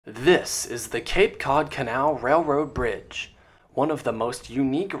This is the Cape Cod Canal Railroad Bridge, one of the most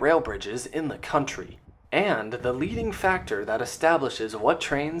unique rail bridges in the country, and the leading factor that establishes what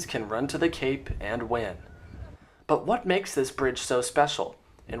trains can run to the Cape and when. But what makes this bridge so special,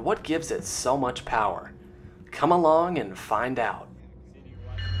 and what gives it so much power? Come along and find out.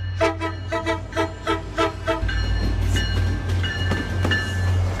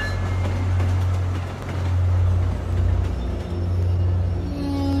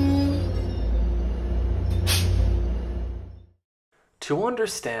 To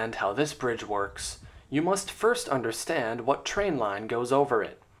understand how this bridge works, you must first understand what train line goes over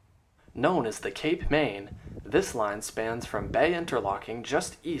it. Known as the Cape Main, this line spans from Bay Interlocking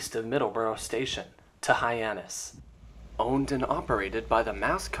just east of Middleborough Station to Hyannis. Owned and operated by the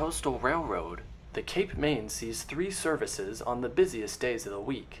Mass Coastal Railroad, the Cape Main sees 3 services on the busiest days of the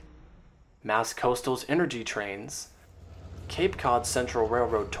week: Mass Coastal's Energy trains, Cape Cod Central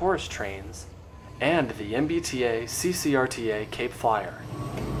Railroad tourist trains, and the MBTA CCRTA Cape Flyer.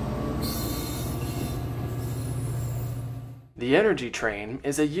 The Energy train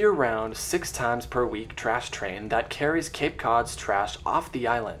is a year-round, 6 times per week trash train that carries Cape Cod's trash off the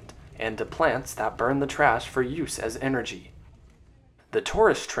island and to plants that burn the trash for use as energy. The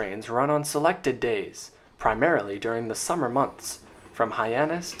tourist trains run on selected days, primarily during the summer months, from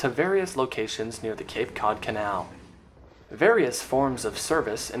Hyannis to various locations near the Cape Cod Canal. Various forms of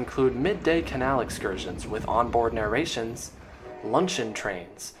service include midday canal excursions with onboard narrations, luncheon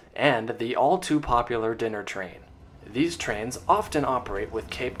trains, and the all-too-popular dinner train. These trains often operate with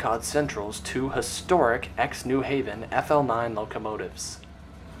Cape Cod Central's 2 historic ex-New Haven FL9 locomotives.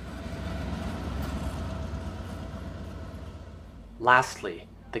 Lastly,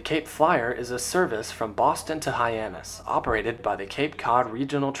 the Cape Flyer is a service from Boston to Hyannis, operated by the Cape Cod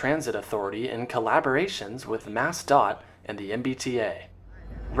Regional Transit Authority in collaborations with MassDOT and the MBTA.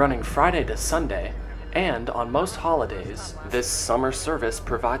 Running Friday to Sunday, and on most holidays, this summer service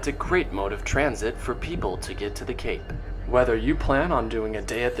provides a great mode of transit for people to get to the Cape. Whether you plan on doing a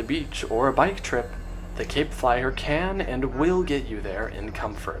day at the beach or a bike trip, the Cape Flyer can and will get you there in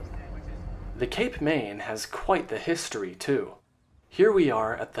comfort. The Cape Main has quite the history too. Here we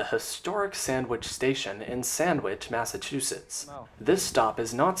are at the historic Sandwich Station in Sandwich, Massachusetts. This stop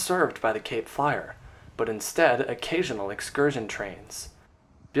is not served by the Cape Flyer, but instead occasional excursion trains.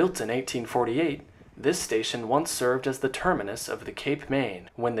 Built in 1848, this station once served as the terminus of the Cape Main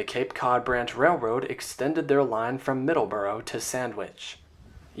when the Cape Cod Branch Railroad extended their line from Middleborough to Sandwich.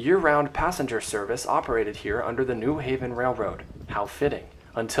 Year-round passenger service operated here under the New Haven Railroad, how fitting,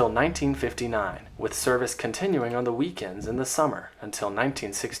 until 1959, with service continuing on the weekends in the summer until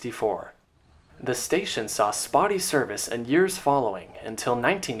 1964. The station saw spotty service in years following until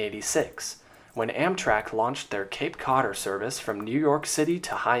 1986, when Amtrak launched their Cape Codder service from New York City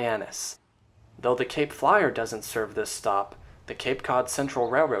to Hyannis. Though the Cape Flyer doesn't serve this stop, the Cape Cod Central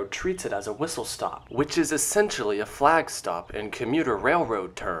Railroad treats it as a whistle stop, which is essentially a flag stop in commuter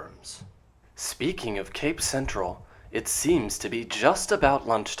railroad terms. Speaking of Cape Central, it seems to be just about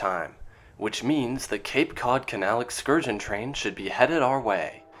lunchtime, which means the Cape Cod Canal excursion train should be headed our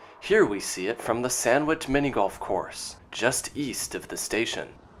way. Here we see it from the Sandwich Mini-Golf Course, just east of the station.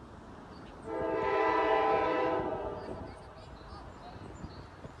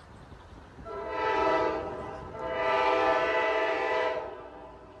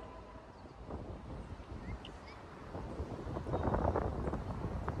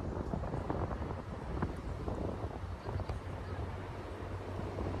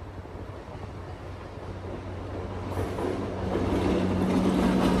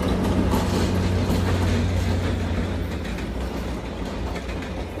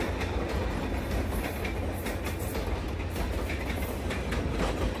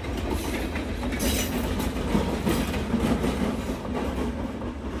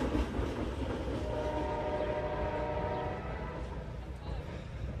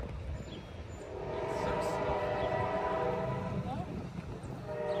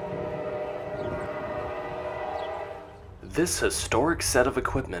 This historic set of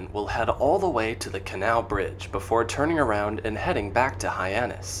equipment will head all the way to the Canal Bridge before turning around and heading back to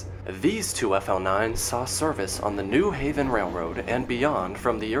Hyannis. These 2 FL9s saw service on the New Haven Railroad and beyond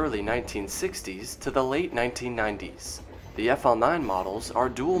from the early 1960s to the late 1990s. The FL9 models are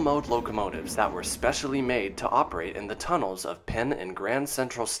dual-mode locomotives that were specially made to operate in the tunnels of Penn and Grand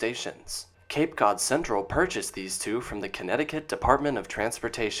Central stations. Cape Cod Central purchased these 2 from the Connecticut Department of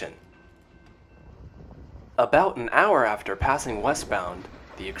Transportation. About an hour after passing westbound,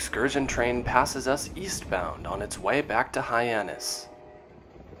 the excursion train passes us eastbound on its way back to Hyannis.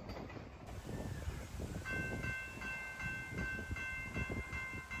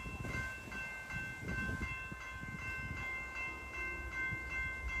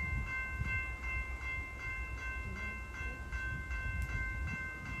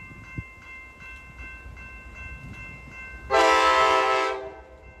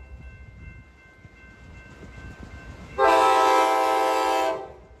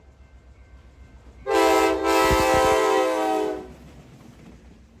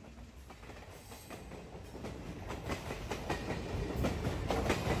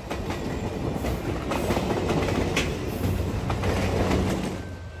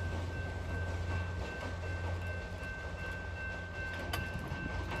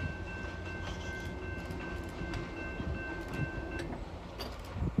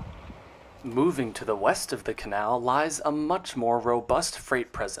 Moving to the west of the canal lies a much more robust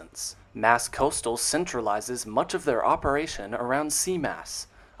freight presence. Mass Coastal centralizes much of their operation around CMAS,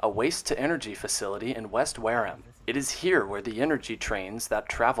 a waste-to-energy facility in West Wareham. It is here where the energy trains that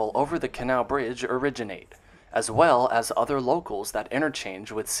travel over the canal bridge originate, as well as other locals that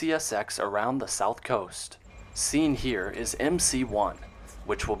interchange with CSX around the south coast. Seen here is MC1,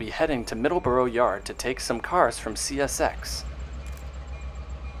 which will be heading to Middleborough Yard to take some cars from CSX.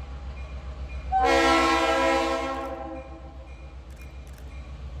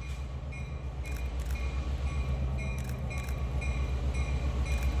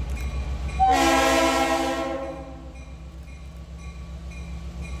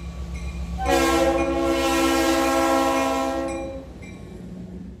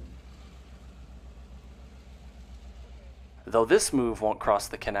 Though this move won't cross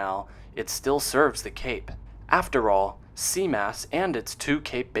the canal, it still serves the Cape. After all, CMAS and its two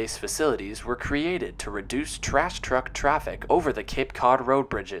Cape-based facilities were created to reduce trash truck traffic over the Cape Cod road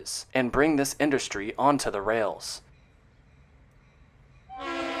bridges and bring this industry onto the rails.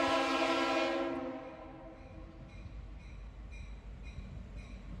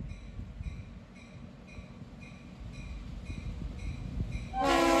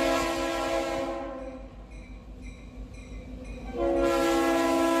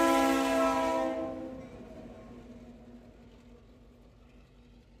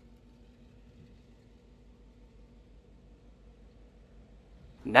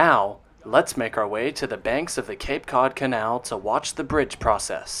 Now, let's make our way to the banks of the Cape Cod Canal to watch the bridge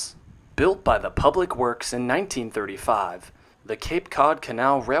process. Built by the Public Works in 1935, the Cape Cod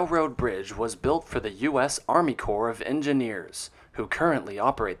Canal Railroad Bridge was built for the U.S. Army Corps of Engineers, who currently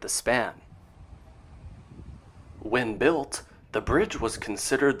operate the span. When built, the bridge was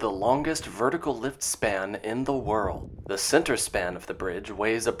considered the longest vertical lift span in the world. The center span of the bridge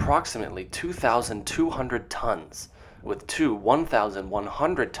weighs approximately 2,200 tons, with two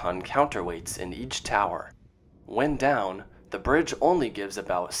 1,100-ton counterweights in each tower. When down, the bridge only gives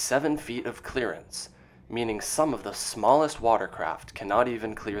about 7 feet of clearance, meaning some of the smallest watercraft cannot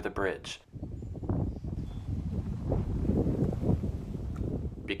even clear the bridge.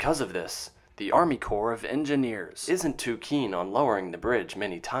 Because of this, the Army Corps of Engineers isn't too keen on lowering the bridge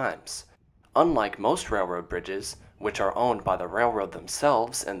many times. Unlike most railroad bridges, which are owned by the railroad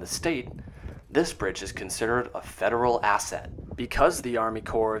themselves and the state, this bridge is considered a federal asset. Because the Army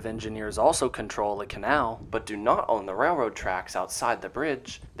Corps of Engineers also control the canal, but do not own the railroad tracks outside the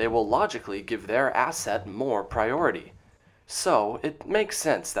bridge, they will logically give their asset more priority. So, it makes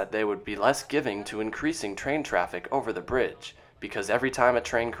sense that they would be less giving to increasing train traffic over the bridge, because every time a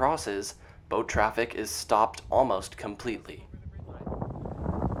train crosses, boat traffic is stopped almost completely.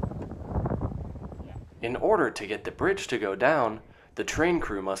 In order to get the bridge to go down, the train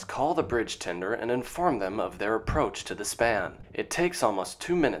crew must call the bridge tender and inform them of their approach to the span. It takes almost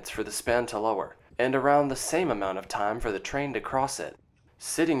 2 minutes for the span to lower, and around the same amount of time for the train to cross it.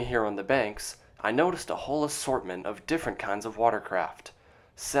 Sitting here on the banks, I noticed a whole assortment of different kinds of watercraft.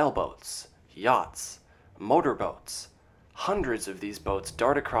 Sailboats, yachts, motorboats. Hundreds of these boats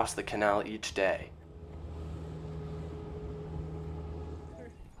dart across the canal each day.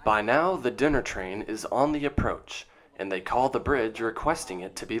 By now, the dinner train is on the approach, and they call the bridge requesting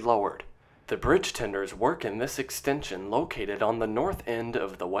it to be lowered. The bridge tenders work in this extension located on the north end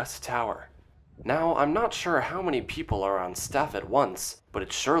of the West Tower. Now, I'm not sure how many people are on staff at once, but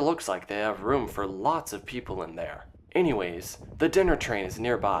it sure looks like they have room for lots of people in there. Anyways, the dinner train is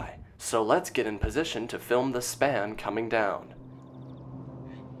nearby, so let's get in position to film the span coming down.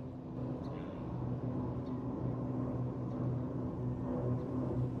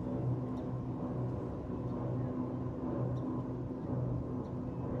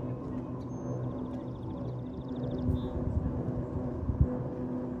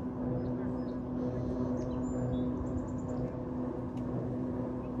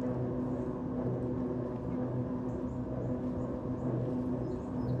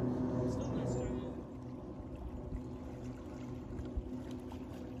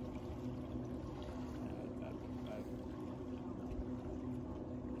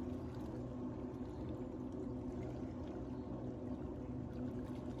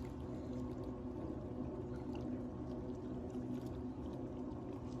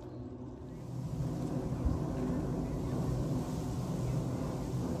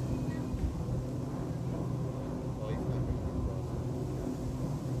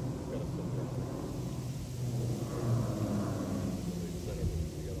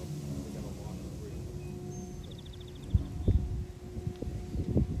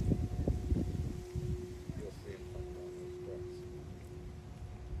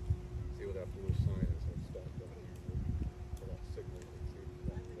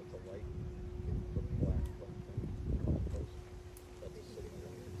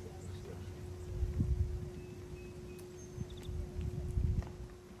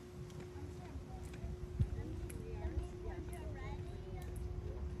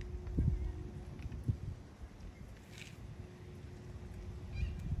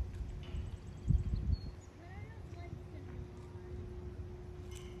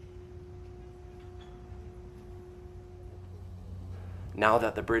 Now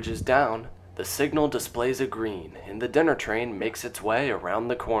that the bridge is down, the signal displays a green, and the dinner train makes its way around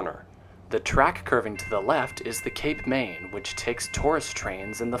the corner. The track curving to the left is the Cape Main, which takes tourist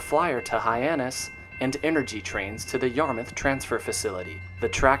trains and the flyer to Hyannis and energy trains to the Yarmouth transfer facility. The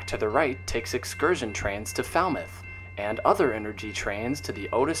track to the right takes excursion trains to Falmouth and other energy trains to the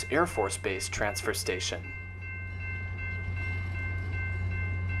Otis Air Force Base transfer station.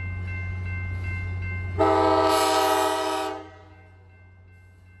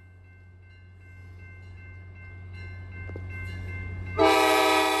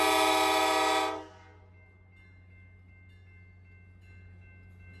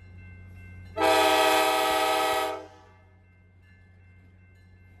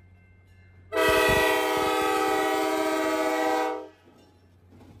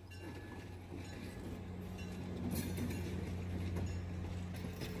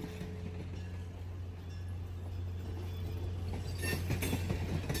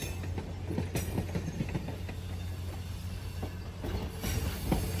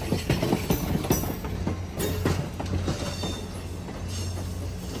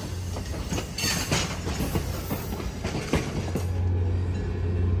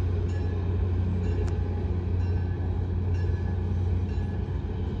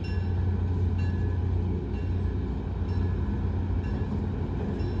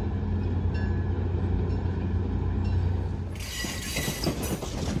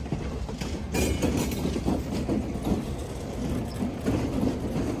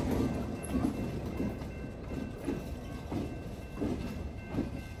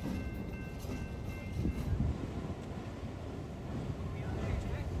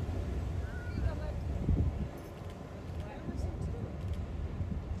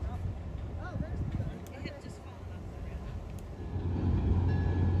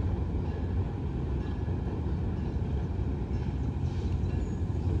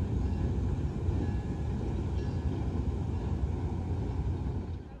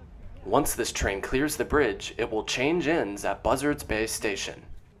 Once this train clears the bridge, it will change ends at Buzzards Bay Station.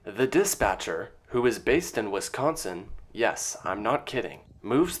 The dispatcher, who is based in Wisconsin, yes, I'm not kidding,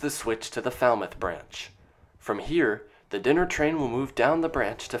 moves the switch to the Falmouth branch. From here, the dinner train will move down the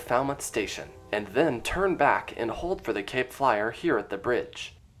branch to Falmouth Station, and then turn back and hold for the Cape Flyer here at the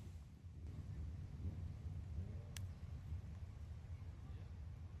bridge.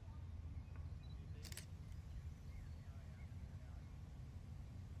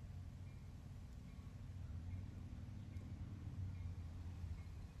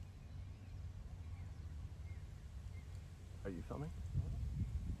 Are you filming?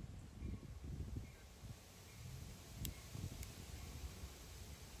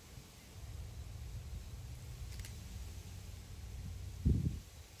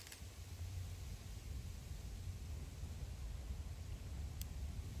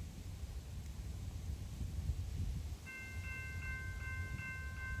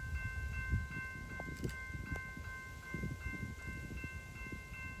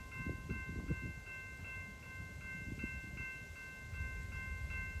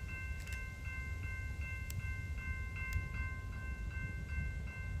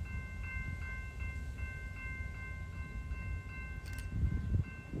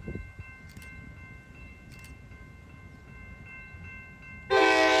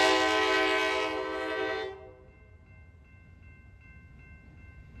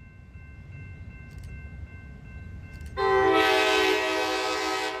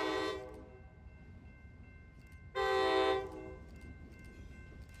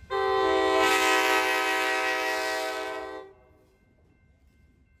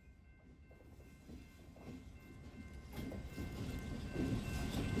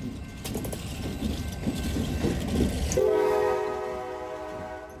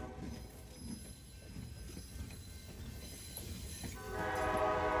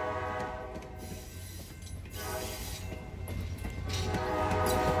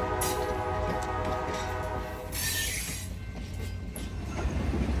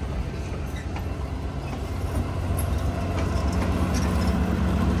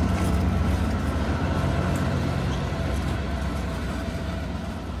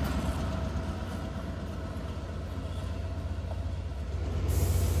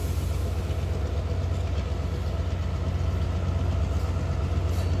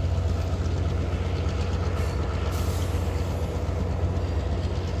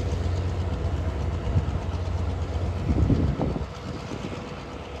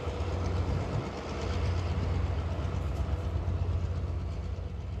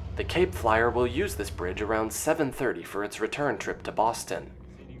 The Cape Flyer will use this bridge around 7:30 for its return trip to Boston.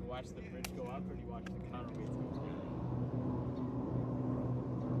 So do you watch the bridge go up or do you watch the counterweights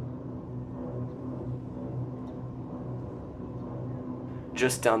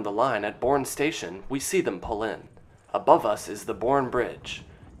Just down the line at Bourne Station, we see them pull in. Above us is the Bourne Bridge.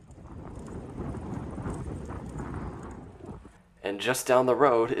 And just down the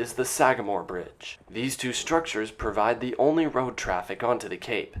road is the Sagamore Bridge. These two structures provide the only road traffic onto the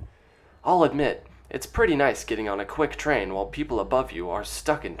Cape. I'll admit, it's pretty nice getting on a quick train while people above you are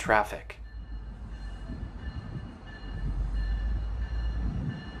stuck in traffic.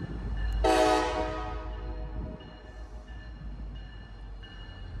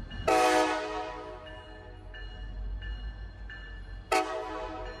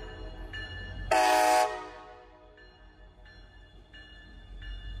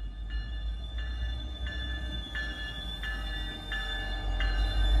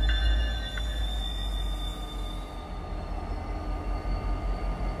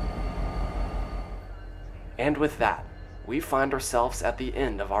 And with that, we find ourselves at the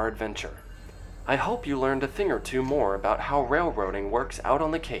end of our adventure. I hope you learned a thing or two more about how railroading works out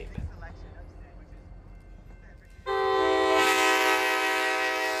on the Cape.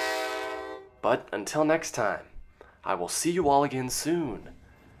 But until next time, I will see you all again soon,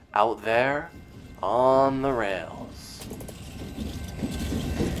 out there on the rails.